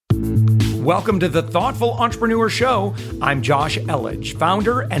Welcome to the Thoughtful Entrepreneur Show. I'm Josh Elledge,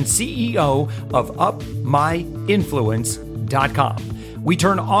 founder and CEO of UpMyInfluence.com. We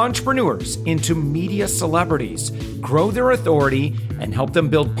turn entrepreneurs into media celebrities, grow their authority, and help them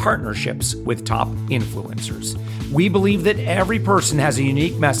build partnerships with top influencers. We believe that every person has a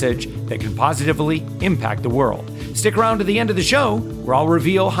unique message that can positively impact the world. Stick around to the end of the show, where I'll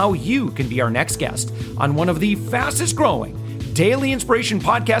reveal how you can be our next guest on one of the fastest growing daily inspiration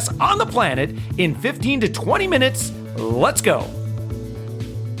podcasts on the planet in 15 to 20 minutes. Let's go.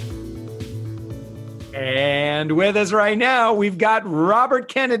 And with us right now, we've got Robert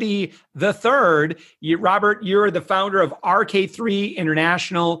Kennedy III. Robert, you're the founder of RK3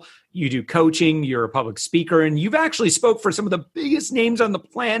 International. You do coaching, you're a public speaker, and you've actually spoke for some of the biggest names on the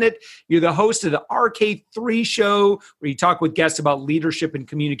planet. You're the host of the RK3 show, where you talk with guests about leadership and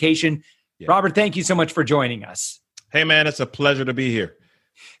communication. Yeah. Robert, thank you so much for joining us. Hey, man, it's a pleasure to be here.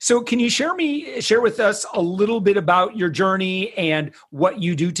 So can you share with us a little bit about your journey and what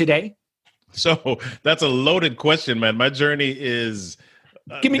you do today? So that's a loaded question, man. My journey is...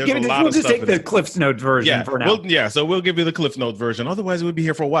 We'll just take the Cliff Notes version for now. So we'll give you the Cliff Note version. Otherwise, we'd be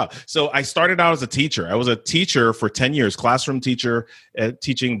here for a while. So I started out as a teacher. I was a teacher for 10 years, classroom teacher,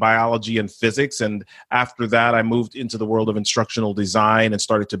 teaching biology and physics. And after that, I moved into the world of instructional design and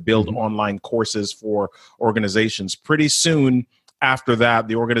started to build online courses for organizations. Pretty soon after that,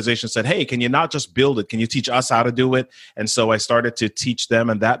 the organization said, hey, can you not just build it? Can you teach us how to do it? And so I started to teach them,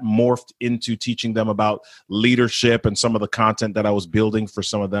 and that morphed into teaching them about leadership and some of the content that I was building for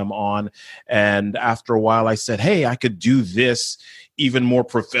some of them on. And after a while, I said, hey, I could do this even more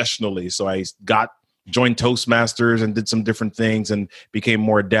professionally. So I joined Toastmasters and did some different things and became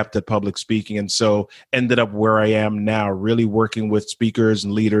more adept at public speaking. And so ended up where I am now, really working with speakers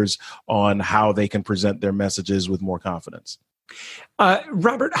and leaders on how they can present their messages with more confidence.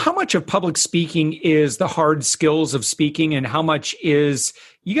 Robert, how much of public speaking is the hard skills of speaking, and how much is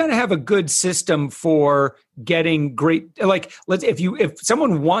you got to have a good system for getting great? Like, if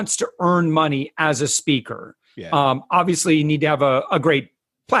someone wants to earn money as a speaker, obviously you need to have a great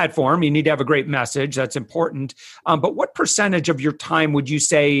platform. You need to have a great message. That's important. But what percentage of your time would you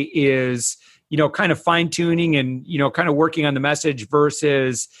say is, kind of fine tuning and, kind of working on the message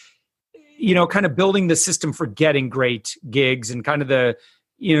versus kind of building the system for getting great gigs and kind of the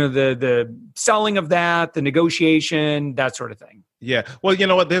selling of that, the negotiation, that sort of thing? Yeah. Well, you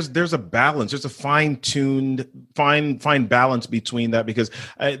know what? There's a balance. There's a fine balance between that, because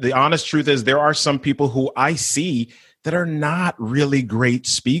the honest truth is there are some people who I see that are not really great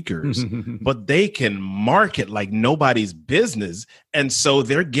speakers, but they can market like nobody's business. And so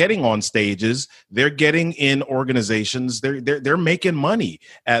they're getting on stages, they're getting in organizations, they're making money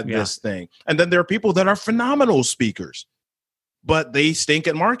at this thing. And then there are people that are phenomenal speakers, but they stink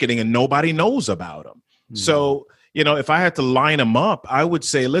at marketing and nobody knows about them. So, if I had to line them up, I would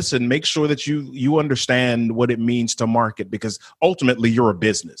say, listen, make sure that you understand what it means to market, because ultimately you're a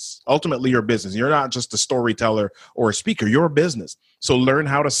business. You're not just a storyteller or a speaker. You're a business. So learn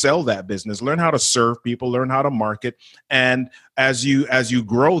how to sell that business, learn how to serve people, learn how to market. And as you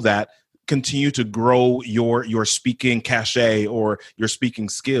grow that, continue to grow your speaking cachet or your speaking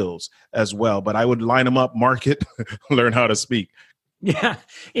skills as well. But I would line them up, market, learn how to speak. Yeah.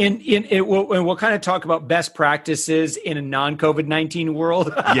 And we'll kind of talk about best practices in a non-COVID-19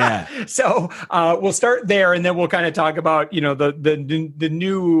 world. Yeah. So we'll start there, and then we'll kind of talk about, the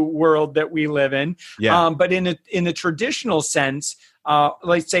new world that we live in. Yeah. But in the traditional sense,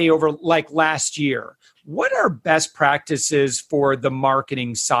 let's say over like last year, what are best practices for the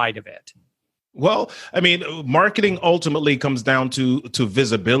marketing side of it? Well, I mean, marketing ultimately comes down to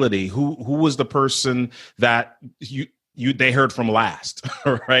visibility. Who was the person that they heard from last,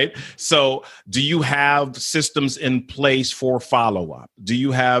 right? So do you have systems in place for follow-up? Do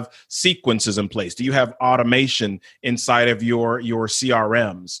you have sequences in place? Do you have automation inside of your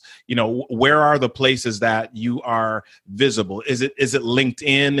CRMs? Where are the places that you are visible? Is it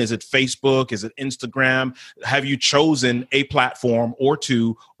LinkedIn? Is it Facebook? Is it Instagram? Have you chosen a platform or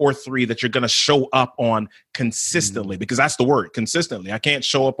two or three that you're going to show up on consistently? Because that's the word, consistently. I can't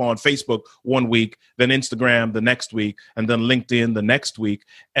show up on Facebook one week, then Instagram the next week, and then LinkedIn the next week.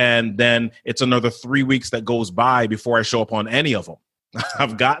 And then it's another 3 weeks that goes by before I show up on any of them.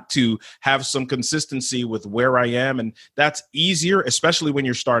 I've got to have some consistency with where I am. And that's easier, especially when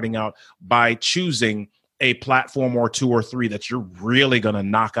you're starting out, by choosing a platform or two or three that you're really going to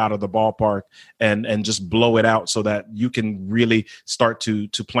knock out of the ballpark and just blow it out so that you can really start to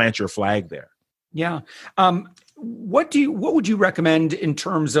plant your flag there. Yeah. What would you recommend in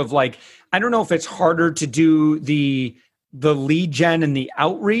terms of, like, I don't know if it's harder to do the the lead gen and the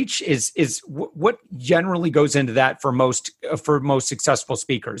outreach what generally goes into that for most successful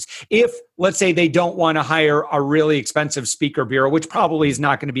speakers. If, let's say, they don't want to hire a really expensive speaker bureau, which probably is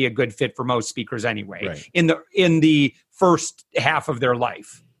not going to be a good fit for most speakers anyway, right, in the first half of their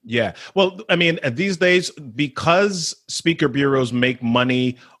life. Yeah. Well, I mean, these days, because speaker bureaus make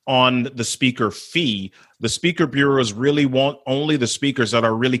money on the speaker fee, the speaker bureaus really want only the speakers that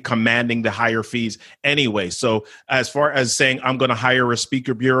are really commanding the higher fees anyway. So as far as saying, I'm going to hire a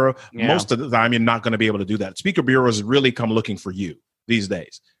speaker bureau, most of the time, you're not going to be able to do that. Speaker bureaus really come looking for you these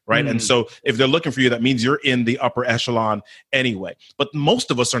days. Right. And so if they're looking for you, that means you're in the upper echelon anyway. But most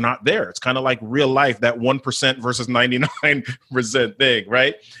of us are not there. It's kind of like real life, that 1% versus 99% thing.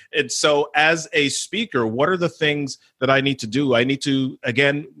 Right. And so as a speaker, what are the things that I need to do? I need to,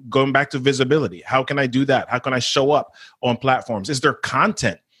 again, going back to visibility. How can I do that? How can I show up on platforms? Is there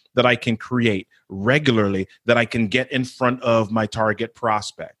content that I can create regularly that I can get in front of my target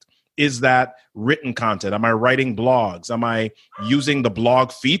prospect? Is that written content? Am I writing blogs? Am I using the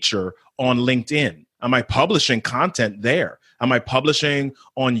blog feature on LinkedIn? Am I publishing content there? Am I publishing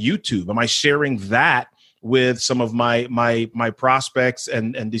on YouTube? Am I sharing that with some of my prospects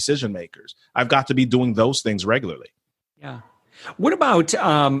and decision makers? I've got to be doing those things regularly. Yeah. What about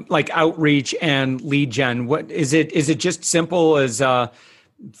like outreach and lead gen? What is it? Is it just simple as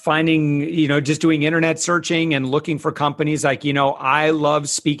finding, just doing internet searching and looking for companies like, I love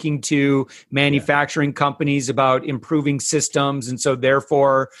speaking to manufacturing companies about improving systems. And so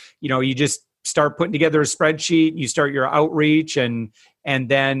therefore, you just start putting together a spreadsheet, you start your outreach, and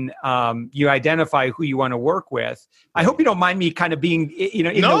then you identify who you want to work with. I hope you don't mind me kind of being, in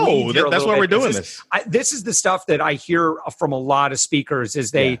the weeds here that's why we're doing this. This is the stuff that I hear from a lot of speakers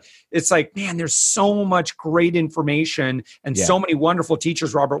is it's like, man, there's so much great information and so many wonderful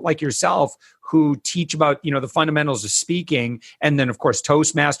teachers, Robert, like yourself, who teach about, the fundamentals of speaking. And then of course,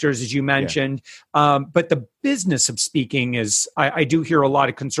 Toastmasters, as you mentioned. But the business of speaking is, I do hear a lot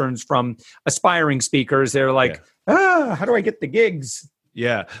of concerns from aspiring speakers. They're like, how do I get the gigs?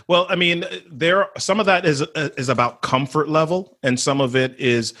 Yeah. Well, I mean, some of that is about comfort level, and some of it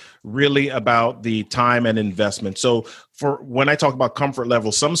is really about the time and investment. So for when I talk about comfort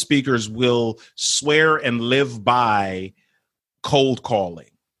level, some speakers will swear and live by cold calling.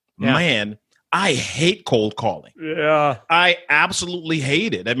 Yeah. Man, I hate cold calling. Yeah. I absolutely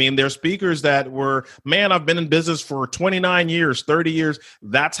hate it. I mean, there's speakers that were, man, I've been in business for 29 years, 30 years.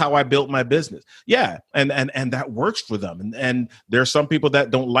 That's how I built my business. Yeah. And that works for them. And there's some people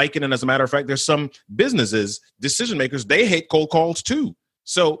that don't like it. And as a matter of fact, there's some businesses, decision makers, they hate cold calls too.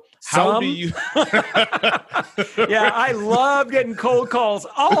 So how do you? Yeah, I love getting cold calls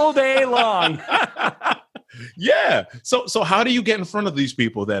all day long. Yeah. So how do you get in front of these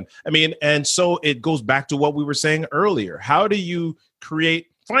people then? I mean, and so it goes back to what we were saying earlier. How do you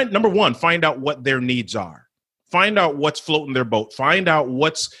find out what their needs are. Find out what's floating their boat. Find out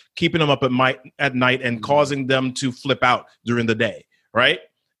what's keeping them up at night and causing them to flip out during the day, right?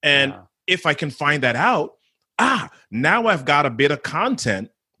 And if I can find that out, now I've got a bit of content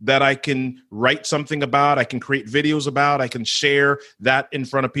that I can write something about, I can create videos about, I can share that in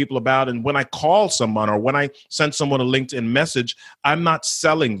front of people about. And when I call someone or when I send someone a LinkedIn message, I'm not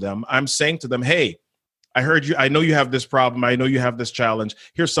selling them. I'm saying to them, hey, I heard you. I know you have this problem. I know you have this challenge.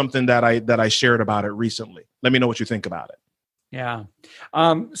 Here's something that I shared about it recently. Let me know what you think about it. Yeah.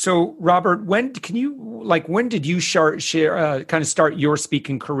 So Robert, when did you start your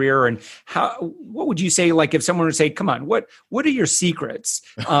speaking career, and what would you say, like, if someone were to say, come on, what are your secrets?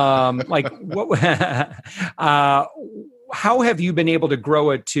 How have you been able to grow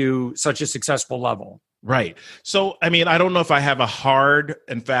it to such a successful level? Right. So, I mean, I don't know if I have a hard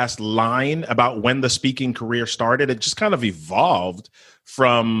and fast line about when the speaking career started. It just kind of evolved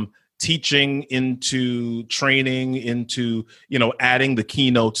from teaching into training into, adding the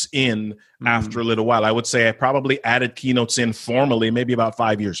keynotes in after a little while. I would say I probably added keynotes in formally maybe about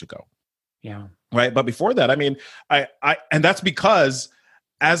 5 years ago. Yeah. Right. But before that, I mean, and that's because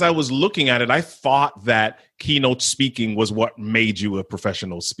as I was looking at it, I thought that keynote speaking was what made you a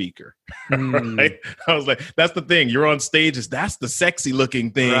professional speaker. Right. I was like, that's the thing. You're on stages. That's the sexy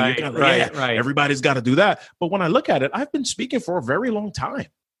looking thing. Right. Everybody's got to do that. But when I look at it, I've been speaking for a very long time.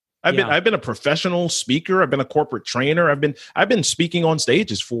 I've been a professional speaker. I've been a corporate trainer. I've been speaking on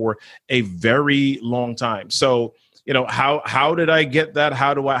stages for a very long time. So, how did I get that?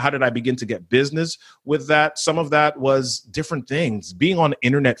 How did I begin to get business with that? Some of that was different things, being on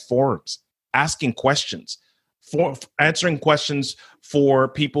internet forums, asking questions, answering questions for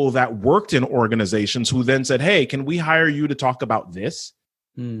people that worked in organizations who then said, hey, can we hire you to talk about this?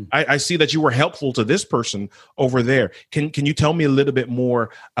 I see that you were helpful to this person over there. Can you tell me a little bit more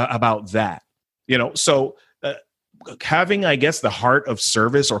about that? So having, I guess, the heart of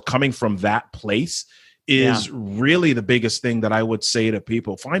service or coming from that place is really the biggest thing that I would say to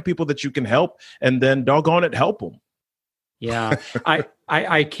people. Find people that you can help, and then doggone it, help them. Yeah,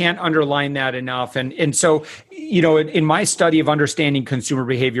 I can't underline that enough. And so, in my study of understanding consumer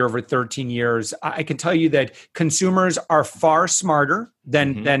behavior over 13 years, I can tell you that consumers are far smarter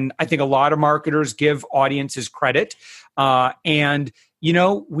than I think a lot of marketers give audiences credit. And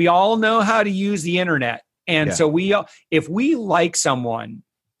we all know how to use the internet. And so if we like someone,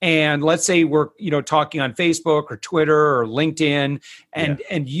 and let's say we're, talking on Facebook or Twitter or LinkedIn,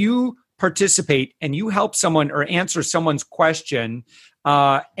 and you participate and you help someone or answer someone's question,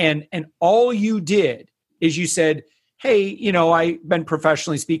 and all you did is you said, hey, I've been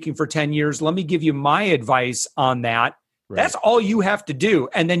professionally speaking for 10 years. Let me give you my advice on that. Right. That's all you have to do.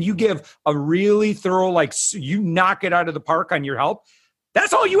 And then you give a really thorough, you knock it out of the park on your help.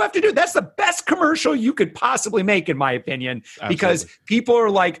 That's all you have to do. That's the best commercial you could possibly make, in my opinion, because people are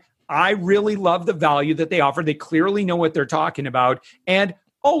like, I really love the value that they offer. They clearly know what they're talking about. And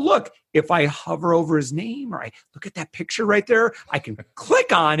oh, look, if I hover over his name or I look at that picture right there, I can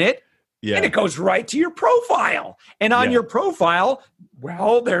click on it and it goes right to your profile. And on your profile,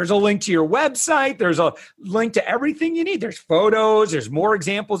 well, there's a link to your website. There's a link to everything you need. There's photos. There's more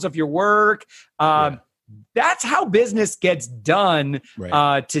examples of your work. That's how business gets done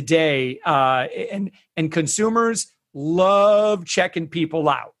today. And consumers love checking people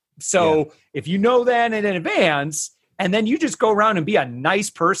out. So if you know that in advance, and then you just go around and be a nice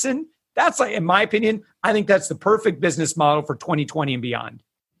person, that's in my opinion, I think that's the perfect business model for 2020 and beyond.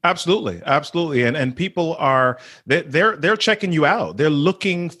 Absolutely. And people they're checking you out. They're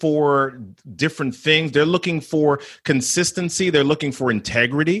looking for different things. They're looking for consistency. They're looking for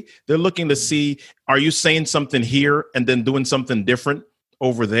integrity. They're looking to see, are you saying something here and then doing something different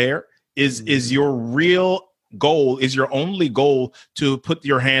over there? Is your real goal, is your only goal to put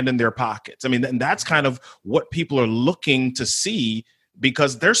your hand in their pockets? I mean, and that's kind of what people are looking to see,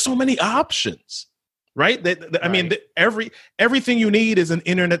 because there's so many options, right? I mean, everything you need is an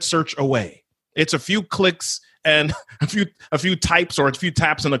internet search away. It's a few clicks and a few types or a few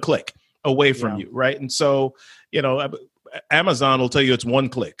taps and a click away from you, right? And so, Amazon will tell you it's one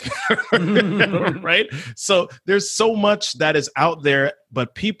click, right? So there's so much that is out there,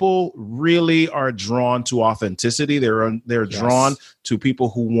 but people really are drawn to authenticity. They're drawn to people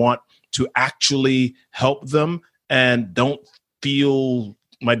who want to actually help them and don't feel.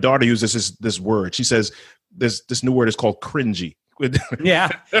 My daughter uses this word. She says this new word is called cringy. Yeah,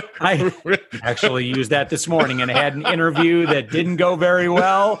 I actually used that this morning, and I had an interview that didn't go very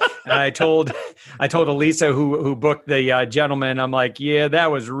well. And I told Elisa, who booked the gentleman, I'm like, yeah,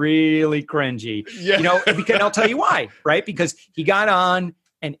 that was really cringy. Yeah. Because I'll tell you why, right? Because he got on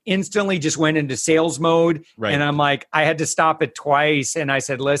and instantly just went into sales mode. Right. And I'm like, I had to stop it twice. And I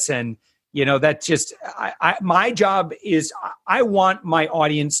said, listen, that's just, my job is I want my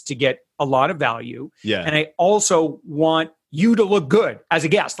audience to get a lot of value. Yeah. And I also want you to look good as a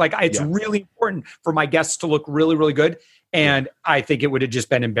guest. It's really important for my guests to look really, really good. And I think it would have just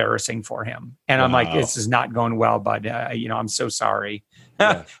been embarrassing for him. And I'm like, this is not going well, bud. I'm so sorry.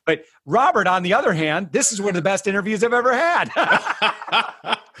 Yeah. But Robert, on the other hand, this is one of the best interviews I've ever had.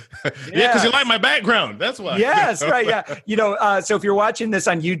 Because you like my background. That's why. Yes, right. Yeah. So if you're watching this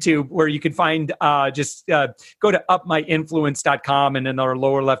on YouTube, where you can find, just go to upmyinfluence.com, and in our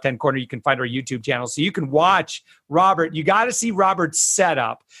lower left-hand corner, you can find our YouTube channel. So you can watch Robert. You got to see Robert's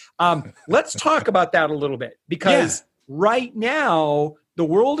setup. Let's talk about that a little bit, because right now, the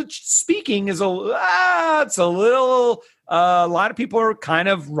world of speaking is a lot of people are kind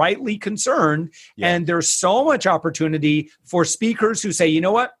of rightly concerned. And there's so much opportunity for speakers who say, you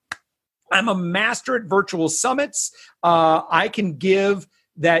know what? I'm a master at virtual summits. I can give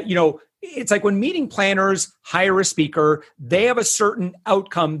that, it's like when meeting planners hire a speaker, they have a certain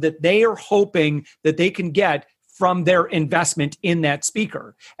outcome that they are hoping that they can get from their investment in that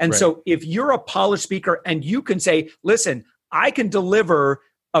speaker. And so if you're a polished speaker and you can say, listen, I can deliver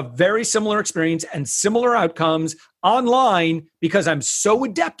a very similar experience and similar outcomes online because I'm so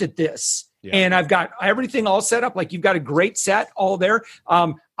adept at this. Yeah. And I've got everything all set up. Like, you've got a great set all there.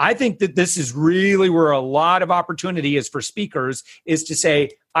 I think that this is really where a lot of opportunity is for speakers, is to say,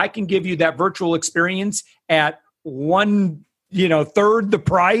 I can give you that virtual experience at one third the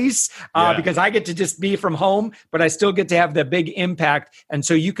price Yeah. because I get to just be from home, but I still get to have the big impact. And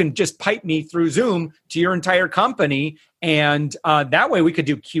so you can just pipe me through Zoom to your entire company. And that way we could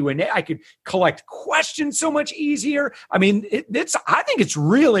do Q&A. I could collect questions so much easier. I mean, I think it's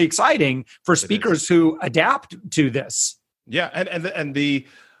really exciting for speakers who adapt to this. Yeah. And the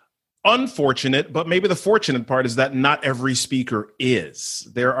unfortunate, but maybe the fortunate part is that not every speaker is.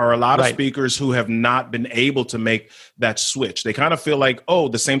 There are a lot of speakers who have not been able to make that switch. They kind of feel like, oh,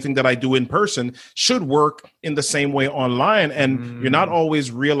 the same thing that I do in person should work in the same way online. And you're not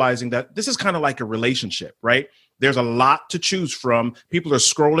always realizing that this is kind of like a relationship, right? There's a lot to choose from. People are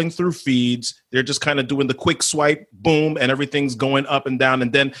scrolling through feeds. They're just kind of doing the quick swipe, boom, and everything's going up and down.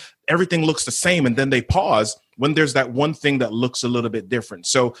 And then everything looks the same. And then they pause when there's that one thing that looks a little bit different.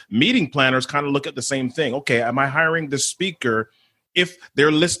 So meeting planners kind of look at the same thing. Okay, am I hiring this speaker? If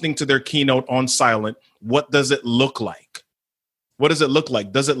they're listening to their keynote on silent, what does it look like? What does it look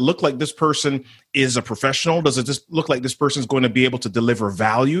like? Does it look like this person is a professional? Does it just look like this person is going to be able to deliver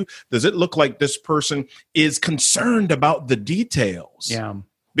value? Does it look like this person is concerned about the details? Yeah.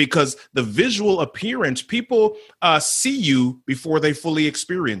 Because the visual appearance, people see you before they fully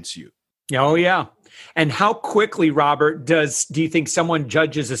experience you. Oh, yeah. And how quickly, Robert, do you think someone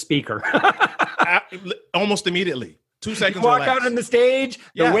judges a speaker? Almost immediately. 2 seconds. You walk out on the stage,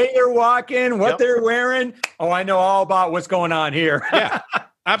 the way they're walking, what they're wearing. Oh, I know all about what's going on here. Yeah,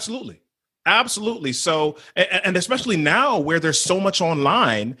 absolutely. Absolutely. So, and especially now where there's so much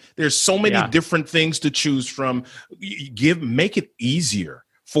online, there's so many different things to choose from. Make it easier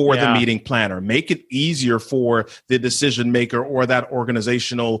for the meeting planner, make it easier for the decision maker or that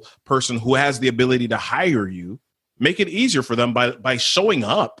organizational person who has the ability to hire you. Make it easier for them by showing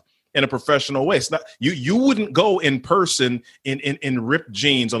up in a professional way. So you wouldn't go in person in ripped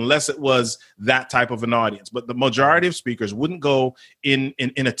jeans unless it was that type of an audience. But the majority of speakers wouldn't go in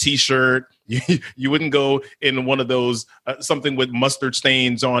a t-shirt. You wouldn't go in one of those something with mustard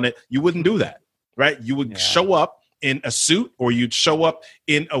stains on it. You wouldn't do that, right? You would show up in a suit, or you'd show up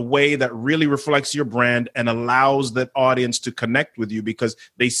in a way that really reflects your brand and allows that audience to connect with you because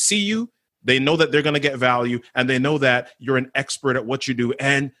they see you, they know that they're going to get value, and they know that you're an expert at what you do.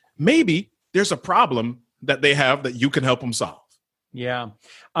 And maybe there's a problem that they have that you can help them solve. Yeah.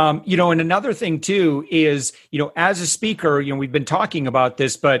 And another thing too is, as a speaker, we've been talking about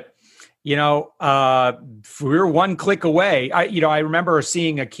this, but we're one click away. I remember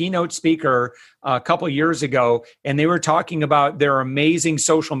seeing a keynote speaker a couple of years ago, and they were talking about their amazing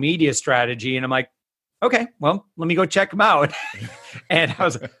social media strategy. And I'm like, okay, well, let me go check them out. And I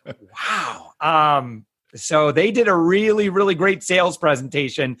was like, wow. So they did a really, really great sales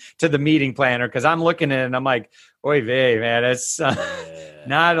presentation to the meeting planner, because I'm looking at it and I'm like, oy vey, man, it's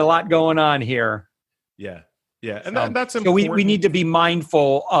not a lot going on here. Yeah. Yeah. And that's important. So we need to be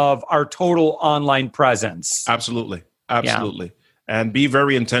mindful of our total online presence. Absolutely. Absolutely. Yeah. And be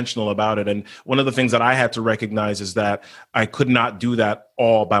very intentional about it. And one of the things that I had to recognize is that I could not do that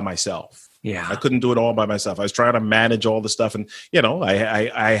all by myself. Yeah. I couldn't do it all by myself. I was trying to manage all the stuff. And,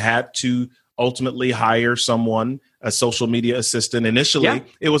 I had to ultimately hire someone, a social media assistant. Initially,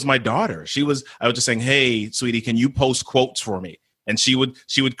 it was my daughter. I was just saying, hey, sweetie, can you post quotes for me? And she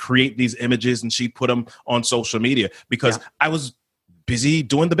would create these images and she'd put them on social media because I was busy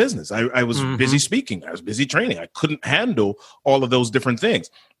doing the business. I was busy speaking. I was busy training. I couldn't handle all of those different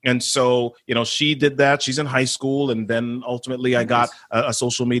things. And so, she did that. She's in high school. And then ultimately I got a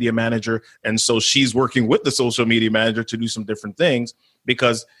social media manager. And so she's working with the social media manager to do some different things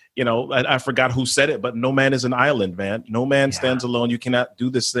because, I forgot who said it, but no man is an island, man. No man stands alone. You cannot do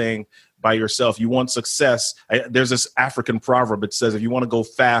this thing by yourself. You want success. There's this African proverb. It says, if you want to go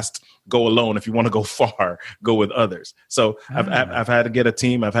fast, go alone. If you want to go far, go with others. So I've had to get a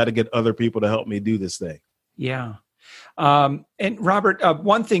team. I've had to get other people to help me do this thing. Yeah. And Robert,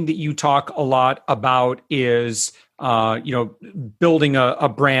 one thing that you talk a lot about is, building a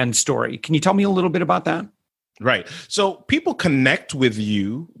brand story. Can you tell me a little bit about that? Right. So people connect with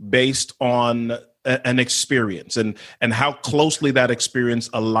you based on an experience and how closely that experience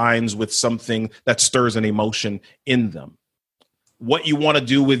aligns with something that stirs an emotion in them. What you want to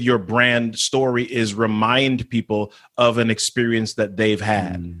do with your brand story is remind people of an experience that they've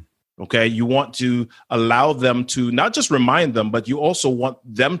had. Okay. You want to allow them to not just remind them, but you also want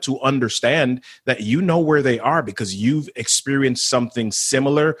them to understand that you know where they are because you've experienced something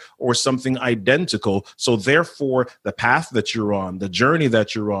similar or something identical. So therefore, the path that you're on, the journey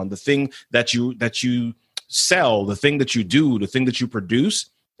that you're on, the thing that you sell, the thing that you do, the thing that you produce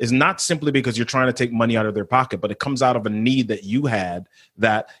is not simply because you're trying to take money out of their pocket, but it comes out of a need that you had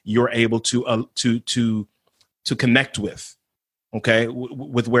that you're able to connect with. okay,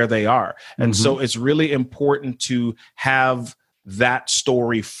 with where they are. And so it's really important to have that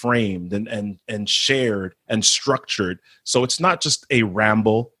story framed and shared and structured. So it's not just a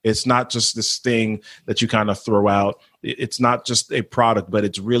ramble. It's not just this thing that you kind of throw out. It's not just a product, but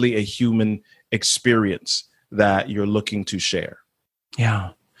it's really a human experience that you're looking to share.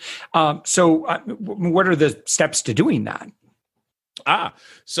 Yeah. So what are the steps to doing that?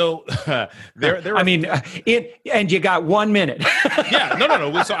 So there. I mean, and you got 1 minute. Yeah,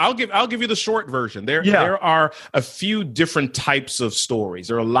 no. So I'll give you the short version. There are a few different types of stories.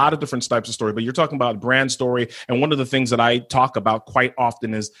 There are a lot of different types of story, but you're talking about brand story, and one of the things that I talk about quite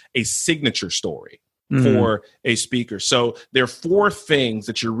often is a signature story for a speaker. So there are 4 things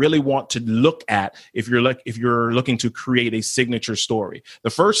that you really want to look at if you're looking to create a signature story. The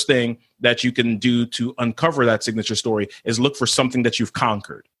first thing that you can do to uncover that signature story is look for something that you've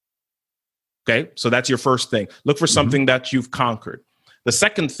conquered. Okay, so that's your first thing. Look for something that you've conquered. The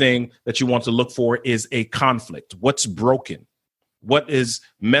second thing that you want to look for is a conflict. What's broken? What is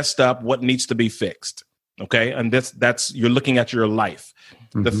messed up? What needs to be fixed? Okay, and that's you're looking at your life.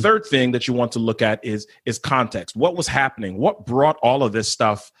 The third thing that you want to look at is context. What was happening? What brought all of this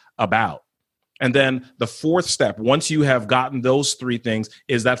stuff about? And then the fourth step, once you have gotten those 3 things,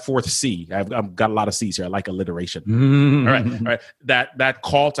 is that 4th C. I've got a lot of C's here. I like alliteration. All right. That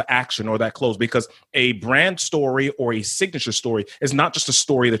call to action or that close, because a brand story or a signature story is not just a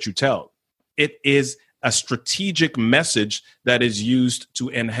story that you tell. It is a strategic message that is used to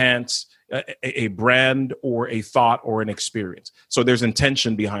enhance a brand or a thought or an experience. So there's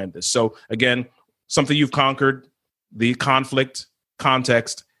intention behind this. So again, something you've conquered, the conflict,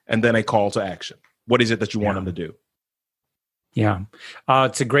 context, and then a call to action. What is it that you want them to do? Yeah,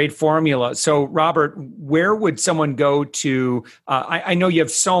 it's a great formula. So, Robert, where would someone go to? I know you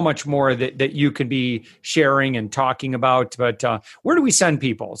have so much more that you can be sharing and talking about, but where do we send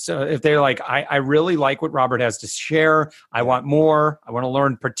people? So if they're like, I really like what Robert has to share, I want more, I want to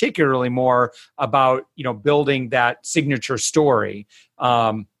learn particularly more about, building that signature story.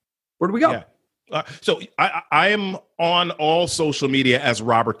 Where do we go? Yeah. So I am on all social media as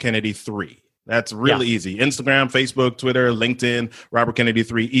Robert Kennedy 3. That's really easy. Instagram, Facebook, Twitter, LinkedIn, Robert Kennedy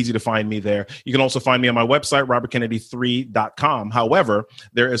 3. Easy to find me there. You can also find me on my website, robertkennedy3.com. However,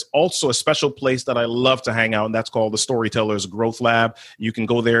 there is also a special place that I love to hang out, and that's called the Storytellers Growth Lab. You can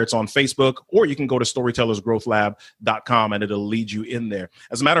go there. It's on Facebook, or you can go to storytellersgrowthlab.com, and it'll lead you in there.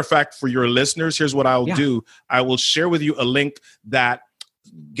 As a matter of fact, for your listeners, here's what I'll do. I will share with you a link that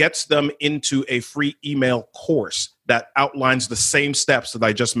gets them into a free email course that outlines the same steps that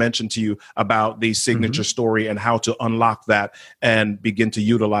I just mentioned to you about the signature story and how to unlock that and begin to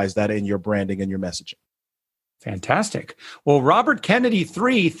utilize that in your branding and your messaging. Fantastic. Well, Robert Kennedy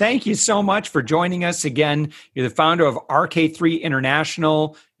 3, thank you so much for joining us again. You're the founder of RK3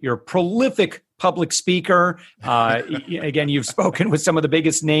 International. You're a prolific public speaker. Again, you've spoken with some of the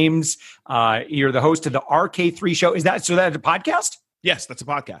biggest names. You're the host of the RK3 show. Is that a podcast? Yes, that's a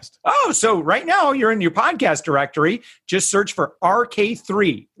podcast. Oh, so right now you're in your podcast directory. Just search for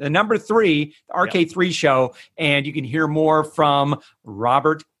RK3, the number 3, the RK3 show, and you can hear more from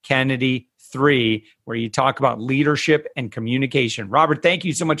Robert Kennedy 3, where you talk about leadership and communication. Robert, thank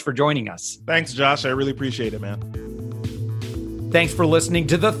you so much for joining us. Thanks, Josh. I really appreciate it, man. Thanks for listening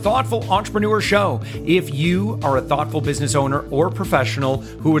to the Thoughtful Entrepreneur Show. If you are a thoughtful business owner or professional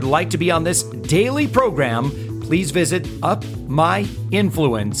who would like to be on this daily program, please visit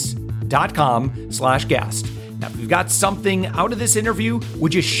upmyinfluence.com/guest. Now, if you've got something out of this interview,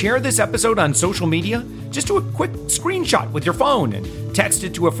 would you share this episode on social media? Just do a quick screenshot with your phone and text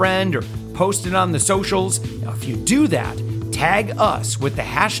it to a friend or post it on the socials. Now, if you do that, tag us with the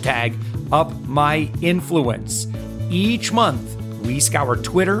hashtag UpMyInfluence. Each month, we scour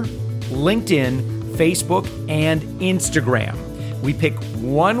Twitter, LinkedIn, Facebook, and Instagram. We pick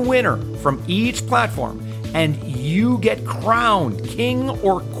one winner from each platform, and you get crowned king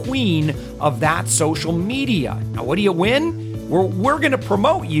or queen of that social media. Now, what do you win? We're going to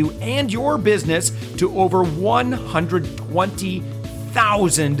promote you and your business to over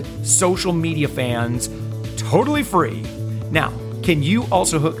 120,000 social media fans, totally free. Now, can you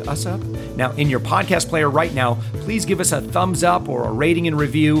also hook us up? Now, in your podcast player right now, please give us a thumbs up or a rating and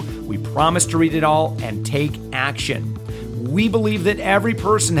review. We promise to read it all and take action. We believe that every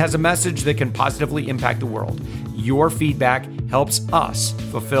person has a message that can positively impact the world. Your feedback helps us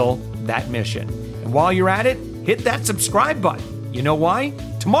fulfill that mission. And while you're at it, hit that subscribe button. You know why?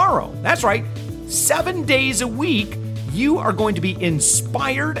 Tomorrow, that's right, 7 days a week, you are going to be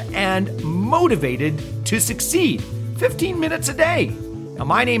inspired and motivated to succeed. 15 minutes a day. Now,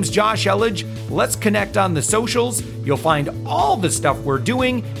 my name's Josh Elledge. Let's connect on the socials. You'll find all the stuff we're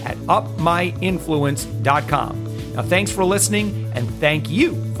doing at upmyinfluence.com. Now, thanks for listening, and thank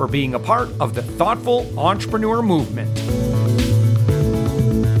you for being a part of the Thoughtful Entrepreneur Movement.